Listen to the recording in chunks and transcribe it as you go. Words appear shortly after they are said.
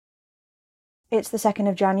It's the 2nd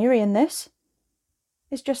of January and this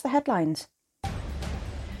is just the headlines.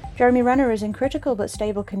 Jeremy Renner is in critical but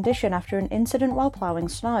stable condition after an incident while ploughing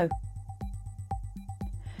snow.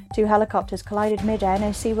 2 helicopters collided mid-air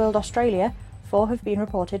near SeaWorld Australia, 4 have been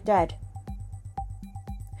reported dead.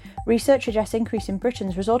 Research suggests increase in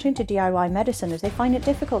Britons resorting to DIY medicine as they find it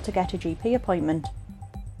difficult to get a GP appointment.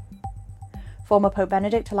 Former Pope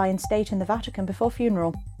Benedict to lie in state in the Vatican before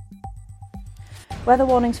funeral. Weather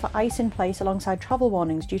warnings for ice in place alongside travel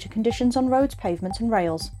warnings due to conditions on roads, pavements and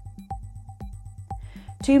rails.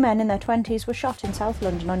 2 men in their 20s were shot in South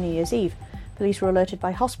London on New Year's Eve. Police were alerted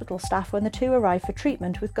by hospital staff when the 2 arrived for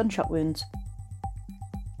treatment with gunshot wounds.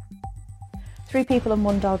 3 people and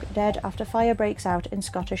 1 dog dead after fire breaks out in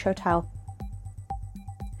Scottish hotel.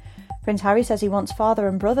 Prince Harry says he wants father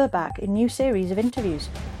and brother back in new series of interviews.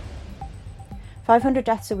 500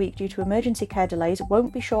 deaths a week due to emergency care delays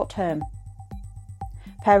won't be short-term.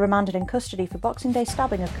 Pair remanded in custody for Boxing Day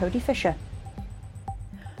stabbing of Cody Fisher.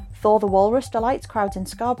 Thor the Walrus delights crowds in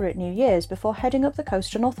Scarborough at New Year's before heading up the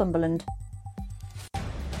coast to Northumberland.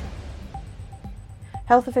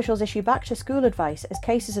 Health officials issue back-to-school advice as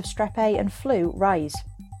cases of strep A and flu rise.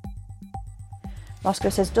 Moscow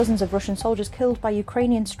says dozens of Russian soldiers killed by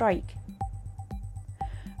Ukrainian strike.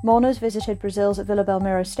 Mourners visited Brazil's Vila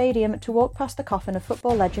Belmiro Stadium to walk past the coffin of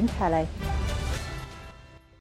football legend Pelé.